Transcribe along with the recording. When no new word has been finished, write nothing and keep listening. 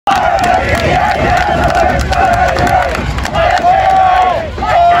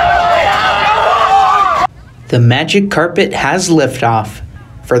The magic carpet has liftoff.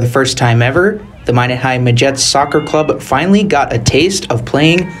 For the first time ever, the Minot High Majettes Soccer Club finally got a taste of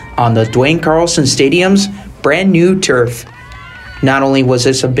playing on the Dwayne Carlson Stadium's brand new turf. Not only was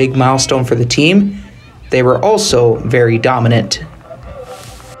this a big milestone for the team, they were also very dominant.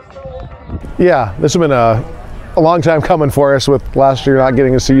 Yeah, this has been a long time coming for us, with last year not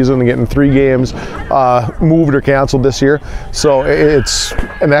getting a season and getting 3 games moved or canceled this year. So it's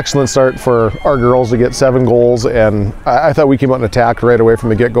an excellent start for our girls to get 7 goals, and I thought we came out and attacked right away from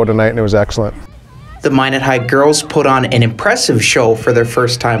the get-go tonight, and it was excellent. The Minot High girls put on an impressive show for their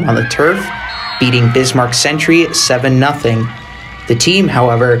first time on the turf, beating Bismarck Century 7-0. The team,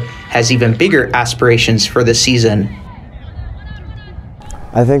 however, has even bigger aspirations for the season.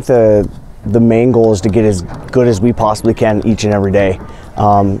 I think the main goal is to get as good as we possibly can each and every day.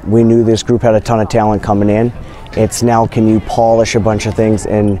 We knew this group had a ton of talent coming in. It's now, can you polish a bunch of things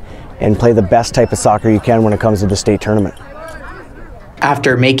and play the best type of soccer you can when it comes to the state tournament.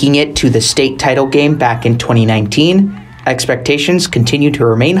 After making it to the state title game back in 2019, expectations continue to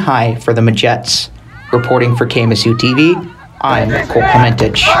remain high for the Majettes. Reporting for KMSU TV, I'm Cole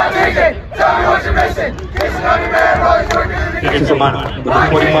Clementich. Tell me what you're missing. It's 90 man, with the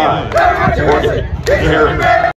 45.